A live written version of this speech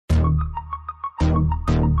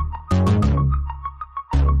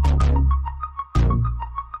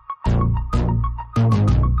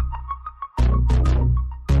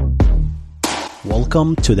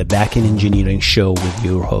Welcome to the Backend Engineering Show with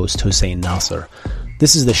your host Hussein Nasser.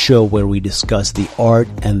 This is the show where we discuss the art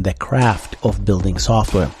and the craft of building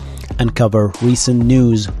software and cover recent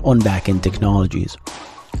news on backend technologies.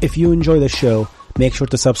 If you enjoy the show, make sure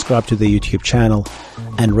to subscribe to the YouTube channel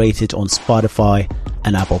and rate it on Spotify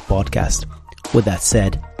and Apple Podcast. With that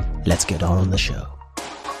said, let's get on the show.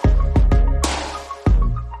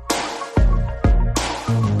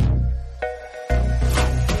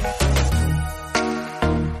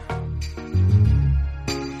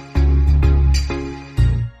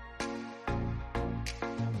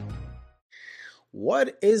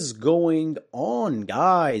 What is going on,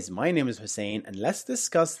 guys? My name is Hussein, and let's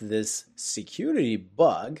discuss this security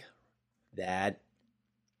bug that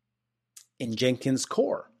in Jenkins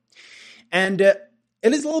core. And it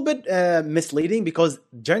is a little bit misleading because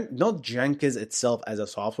not Jenkins itself as a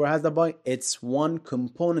software has the bug. It's one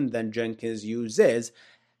component that Jenkins uses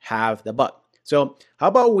have the bug. So how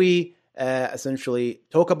about we essentially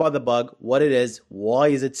talk about the bug, what it is, why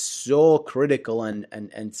is it so critical, and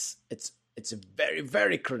it's very,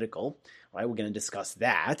 very critical, right? We're going to discuss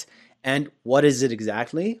that. And what is it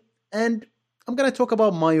exactly? And I'm going to talk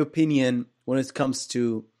about my opinion when it comes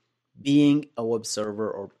to being a web server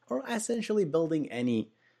or essentially building any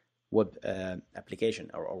web application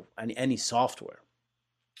or any software.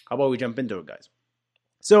 How about we jump into it, guys?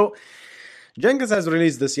 So Jenkins has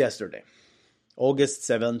released this yesterday, August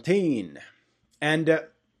 17. And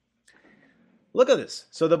look at this.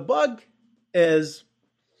 So the bug is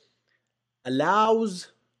allows,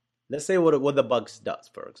 let's say what the bugs does,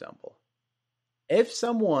 for example. If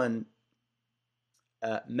someone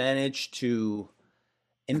managed to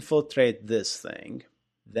infiltrate this thing,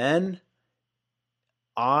 then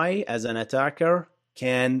I, as an attacker,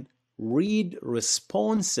 can read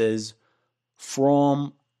responses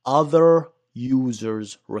from other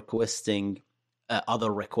users requesting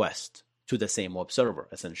other requests to the same web server,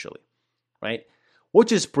 essentially, right?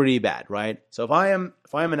 Which is pretty bad, right? So if I am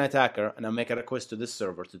an attacker and I make a request to this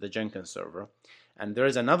server, to the Jenkins server, and there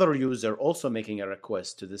is another user also making a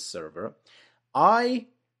request to this server, I,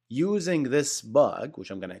 using this bug, which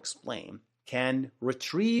I'm going to explain, can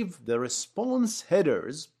retrieve the response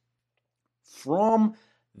headers from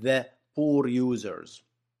the poor users,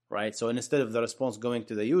 right? So instead of the response going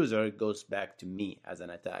to the user, it goes back to me as an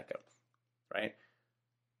attacker, right?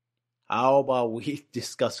 How about we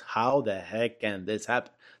discuss how the heck can this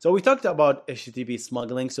happen? So we talked about HTTP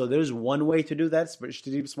smuggling. So there's one way to do that,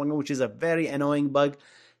 HTTP smuggling, which is a very annoying bug,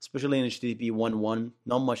 especially in HTTP 1.1,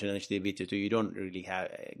 not much in HTTP 2.2. You don't really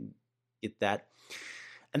get that.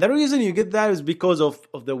 And the reason you get that is because of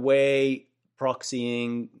the way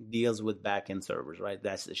proxying deals with backend servers, right?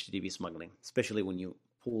 That's HTTP smuggling, especially when you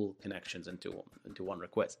pull connections into one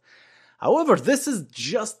request. However, this is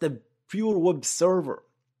just a pure web server.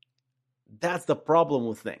 That's the problem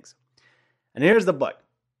with things. And here's the bug.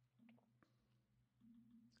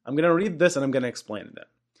 I'm going to read this and I'm going to explain that.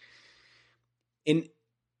 In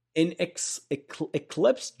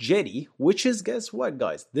Eclipse Jetty, which is, guess what,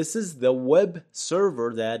 guys? This is the web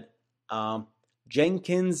server that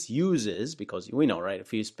Jenkins uses, because we know, right?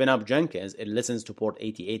 If you spin up Jenkins, it listens to port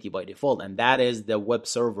 8080 by default. And that is the web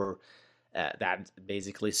server that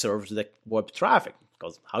basically serves the web traffic.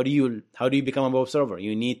 Because how do you become a web server?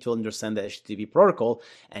 You need to understand the HTTP protocol,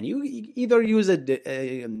 and you either use a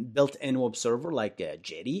built-in web server like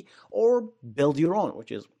Jetty, or build your own,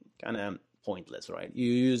 which is kind of pointless, right?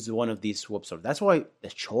 You use one of these web servers. That's why the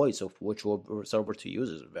choice of which web server to use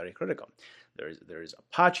is very critical. There is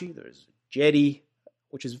Apache, there is Jetty,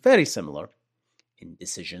 which is very similar in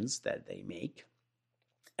decisions that they make.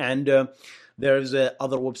 And there's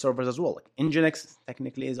other web servers as well. Like Nginx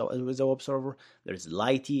technically is a web server. There's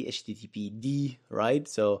Lighty, HTTPD, right?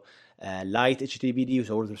 So Light, HTTPD.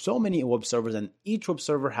 So there's so many web servers, and each web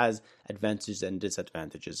server has advantages and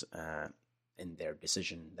disadvantages in their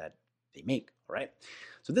decision that they make, right?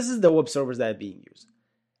 So this is the web servers that are being used.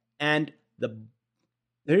 And let's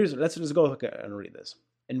just go and read this.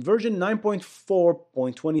 In version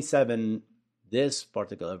 9.4.27, this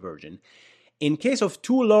particular version, in case of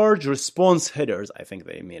two large response headers, I think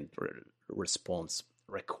they mean response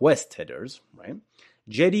request headers, right?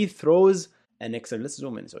 Jetty throws an exception. Let's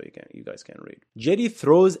zoom in so you guys can read. Jetty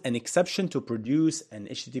throws an exception to produce an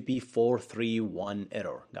HTTP 431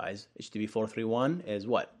 error, guys. HTTP 431 is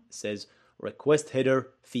what? It says request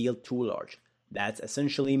header field too large. That's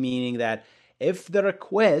essentially meaning that if the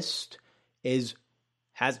request has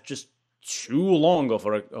just too long of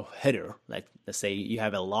a header, like let's say you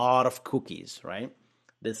have a lot of cookies, right?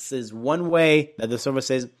 This is one way that the server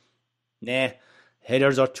says, nah,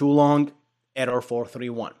 headers are too long, error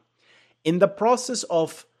 431. In the process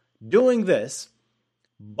of doing this,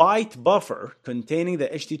 byte buffer containing the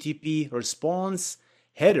HTTP response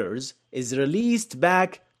headers is released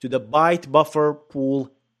back to the byte buffer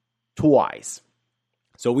pool twice.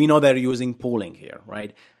 So we know they're using pooling here,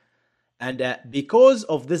 right? And because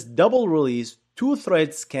of this double release, two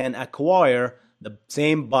threads can acquire the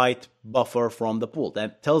same byte buffer from the pool.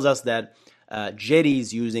 That tells us that Jetty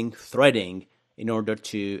is using threading in order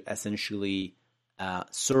to essentially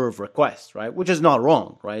serve requests, right? Which is not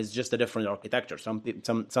wrong, right? It's just a different architecture. Some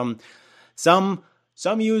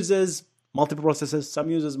uses multiple processes, some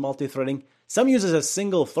uses multi-threading, some uses a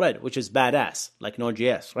single thread, which is badass, like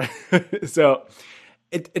Node.js, right? So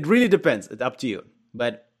it really depends. It's up to you.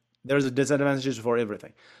 But there's a disadvantages for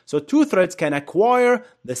everything. So two threads can acquire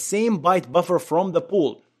the same byte buffer from the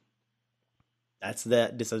pool. That's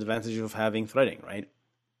the disadvantage of having threading, right?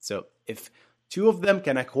 So if two of them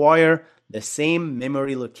can acquire the same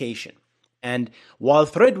memory location, and while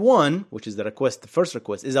thread 1, which is the first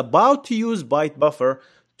request, is about to use byte buffer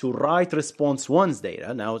to write response 1's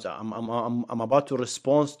data. Now I'm about to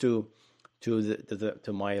respond to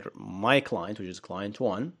my client, which is client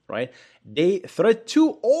 1, right? Thread 2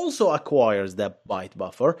 also acquires that byte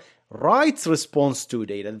buffer, writes response 2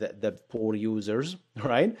 data, the poor users,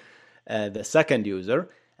 right? The second user,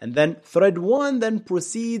 and then thread 1 then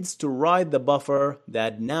proceeds to write the buffer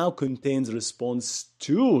that now contains response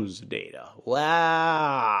 2's data.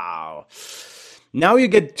 Wow! Now you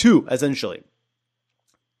get two, essentially.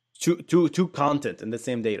 Two content in the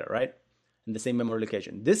same data, right? In the same memory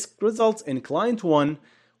location. This results in client 1,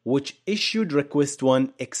 which issued request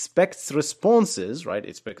 1, expects responses, right?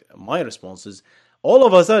 Expect my responses, all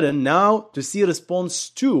of a sudden now to see response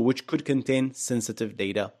 2, which could contain sensitive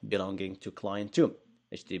data belonging to client 2.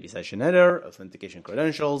 HTTP session header, authentication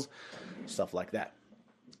credentials, stuff like that.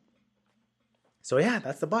 So yeah,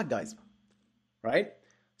 that's the bug, guys, right?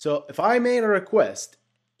 So if I made a request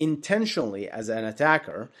intentionally as an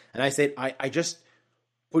attacker, and I said, I just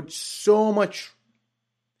put so much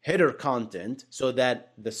header content so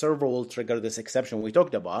that the server will trigger this exception we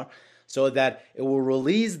talked about, so that it will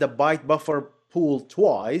release the byte buffer pool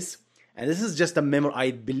twice. And this is just a memory,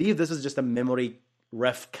 I believe this is just a memory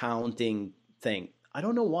ref counting thing. I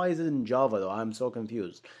don't know why is it in Java though. I'm so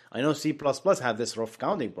confused. I know C++ have this ref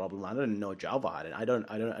counting problem. I didn't know Java had it. I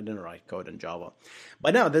didn't write code in Java.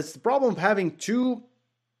 But now this problem of having two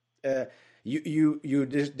you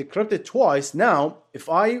decrypt it twice. Now, if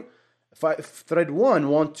thread 1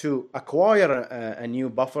 want to acquire a new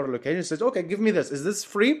buffer location, it says, okay, give me this. Is this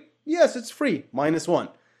free? Yes, it's free. -1,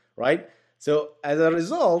 right? So as a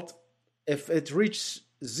result, if it reaches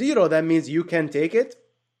 0, that means you can take it.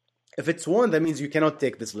 If it's 1, that means you cannot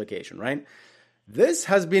take this location, right? This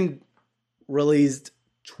has been released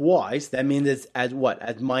twice. That means it's at what?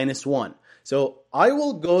 At -1. So I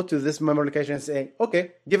will go to this memory location and say,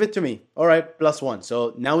 okay, give it to me. All right, +1.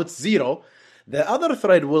 So now it's 0. The other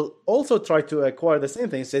thread will also try to acquire the same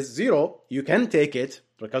thing. It says 0, you can take it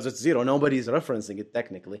because it's 0. Nobody's referencing it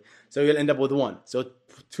technically. So you'll end up with 1. So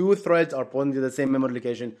two threads are pointing to the same memory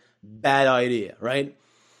location. Bad idea, right?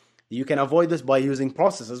 You can avoid this by using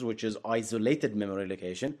processes, which is isolated memory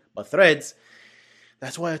location. But threads,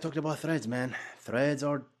 that's why I talked about threads, man. Threads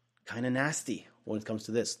are kind of nasty when it comes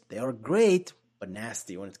to this. They are great, but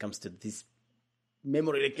nasty when it comes to these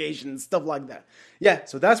memory locations, stuff like that. Yeah,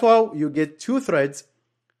 so that's why you get two threads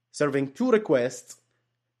serving two requests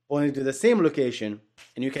pointing to the same location,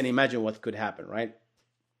 and you can imagine what could happen, right?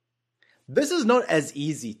 This is not as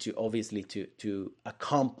easy to, obviously, to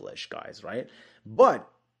accomplish, guys, right? But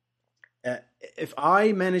if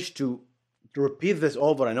I manage to repeat this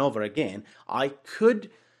over and over again, I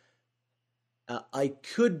could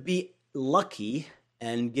be lucky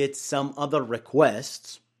and get some other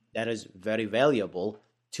requests that is very valuable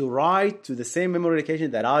to write to the same memory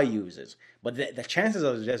location that I uses. But the chances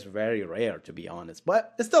are just very rare, to be honest.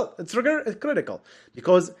 But still, it's critical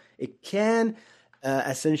because it can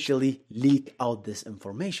essentially leak out this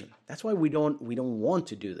information. That's why we don't want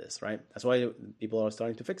to do this, right? That's why people are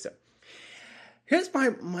starting to fix it. Here's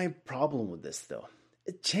my problem with this, though.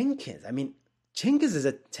 Jenkins. I mean, Jenkins is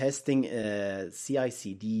a testing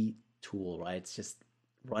CI/CD tool, right? It's just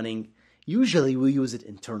running. Usually, we use it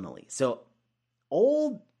internally. So,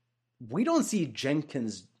 we don't see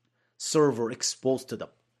Jenkins server exposed to the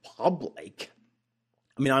public.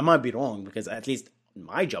 I mean, I might be wrong because at least in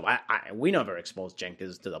my job, we never expose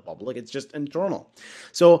Jenkins to the public. It's just internal.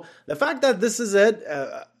 So the fact that this is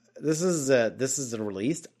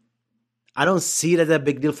released, I don't see it as a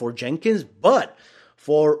big deal for Jenkins, but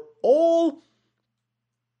for all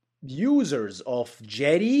users of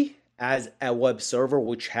Jetty as a web server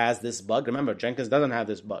which has this bug. Remember, Jenkins doesn't have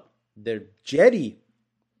this bug. The Jetty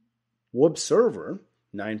web server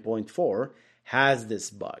 9.4 has this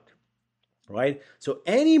bug, right? So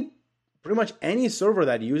pretty much any server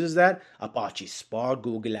that uses that, Apache Spark,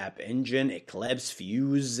 Google App Engine, Eclipse,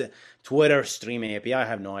 Fuse, Twitter Stream API, I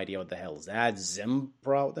have no idea what the hell is that,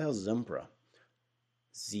 Zimpra, what the hell is Zimpra?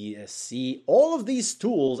 ZSC, all of these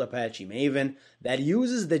tools, Apache Maven, that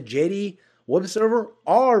uses the Jetty web server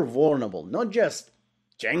are vulnerable, not just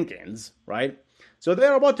Jenkins, right? So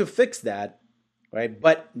they're about to fix that, right?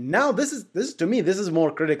 But now this is to me, this is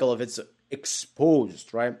more critical if it's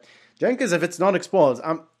exposed, right? Jenkins, if it's not exposed,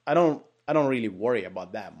 I don't really worry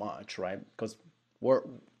about that much, right? Because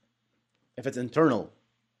if it's internal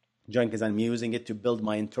Jenkins, I'm using it to build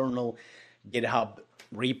my internal GitHub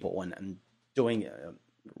repo and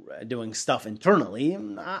doing stuff internally.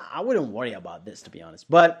 I wouldn't worry about this, to be honest.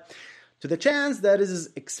 But to the chance that it is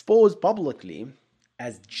exposed publicly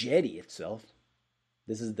as Jetty itself,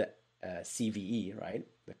 this is the CVE, right?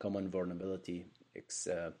 The Common Vulnerability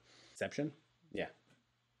Exception. Yeah.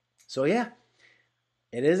 So yeah,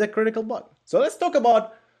 it is a critical bug. So let's talk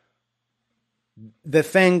about the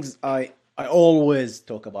things I always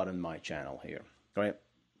talk about in my channel here, right?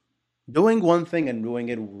 Doing one thing and doing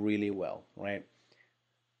it really well, right?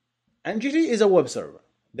 NGT is a web server.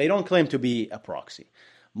 They don't claim to be a proxy.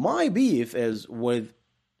 My beef is with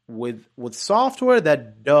software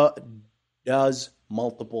that does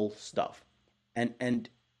multiple stuff. And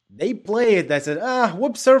they play it that says,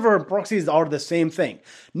 web server and proxies are the same thing.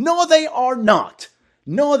 No, they are not.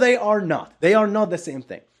 No, they are not. They are not the same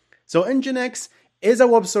thing. So Nginx is a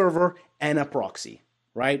web server and a proxy,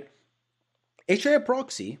 right? HA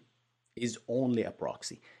proxy is only a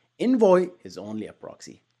proxy. Envoy is only a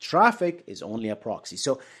proxy. Traffic is only a proxy.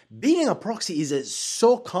 So being a proxy is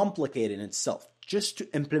so complicated in itself, just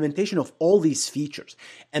to implementation of all these features.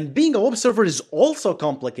 And being a web server is also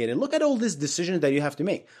complicated. Look at all these decisions that you have to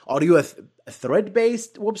make. Are you a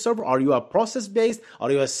thread-based web server? Are you a process-based?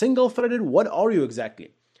 Are you a single-threaded? What are you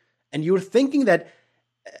exactly? And you're thinking that,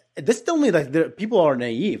 this tells me that people are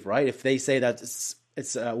naive, right? If they say that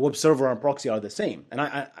it's a web server and proxy are the same. And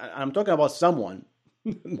I'm talking about someone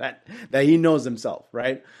that he knows himself,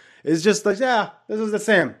 right? It's just like, yeah, this is the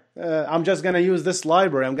same. I'm just going to use this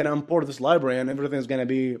library. I'm going to import this library and everything's going to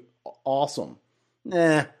be awesome.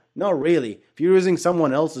 Nah, not really. If you're using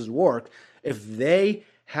someone else's work, if they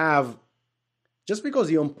have, just because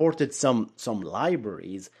you imported some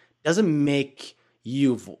libraries doesn't make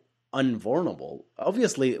you unvulnerable.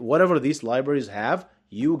 Obviously, whatever these libraries have,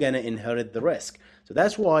 you're going to inherit the risk. So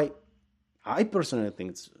that's why I personally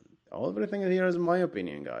think everything here is my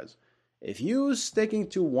opinion, guys. If you sticking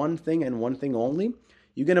to one thing and one thing only,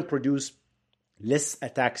 you're going to produce less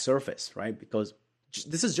attack surface, right? Because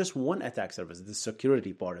this is just one attack surface, the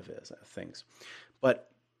security part of it, things.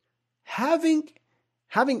 But having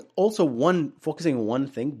also focusing on one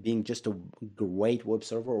thing, being just a great web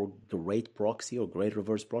server or great proxy or great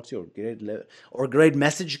reverse proxy or great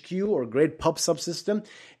message queue or great pub subsystem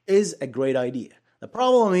is a great idea. The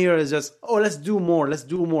problem here is just, let's do more.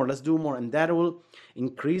 And that will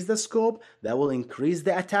increase the scope. That will increase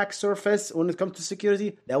the attack surface when it comes to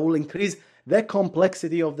security. That will increase the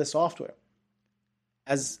complexity of the software.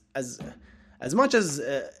 As much as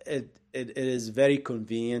it is very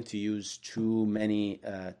convenient to use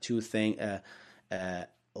a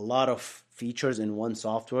lot of features in one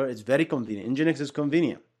software, it's very convenient. Nginx is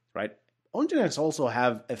convenient, right? Nginx also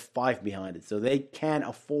have F5 behind it, so they can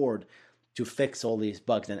afford to fix all these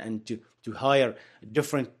bugs and to hire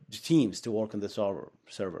different teams to work on the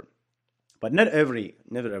server. But not every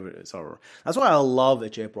server. That's why I love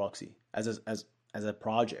HA proxy as a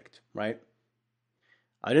project, right?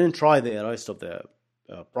 I didn't try the rest of the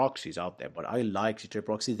proxies out there, but I like HA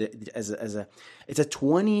proxy it's a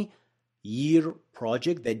 20-year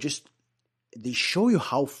project that they show you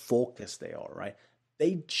how focused they are, right?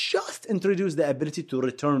 They just introduced the ability to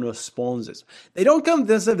return responses. They don't come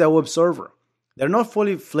this as a web server. They're not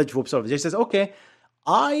fully fledged web server. They says, okay,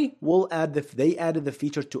 I will add they added the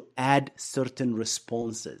feature to add certain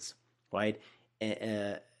responses, right?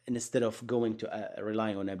 Instead of going to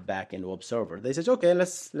relying on a back-end web server. They said, okay,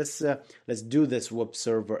 let's do this web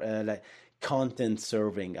server like content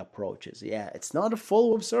serving approaches. Yeah, it's not a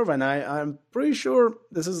full web server, and I'm pretty sure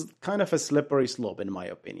this is kind of a slippery slope in my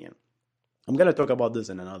opinion. I'm going to talk about this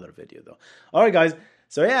in another video though. All right, guys.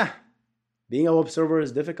 So yeah, being a web server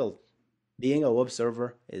is difficult. Being a web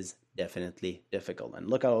server is definitely difficult. And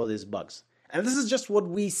look at all these bugs. And this is just what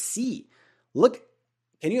we see. Look,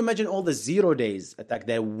 can you imagine all the 0 days attack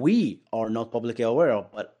that we are not publicly aware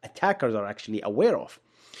of, but attackers are actually aware of?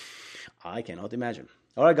 I cannot imagine.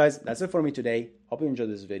 All right, guys, that's it for me today. Hope you enjoyed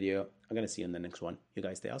this video. I'm going to see you in the next one. You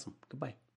guys stay awesome. Goodbye.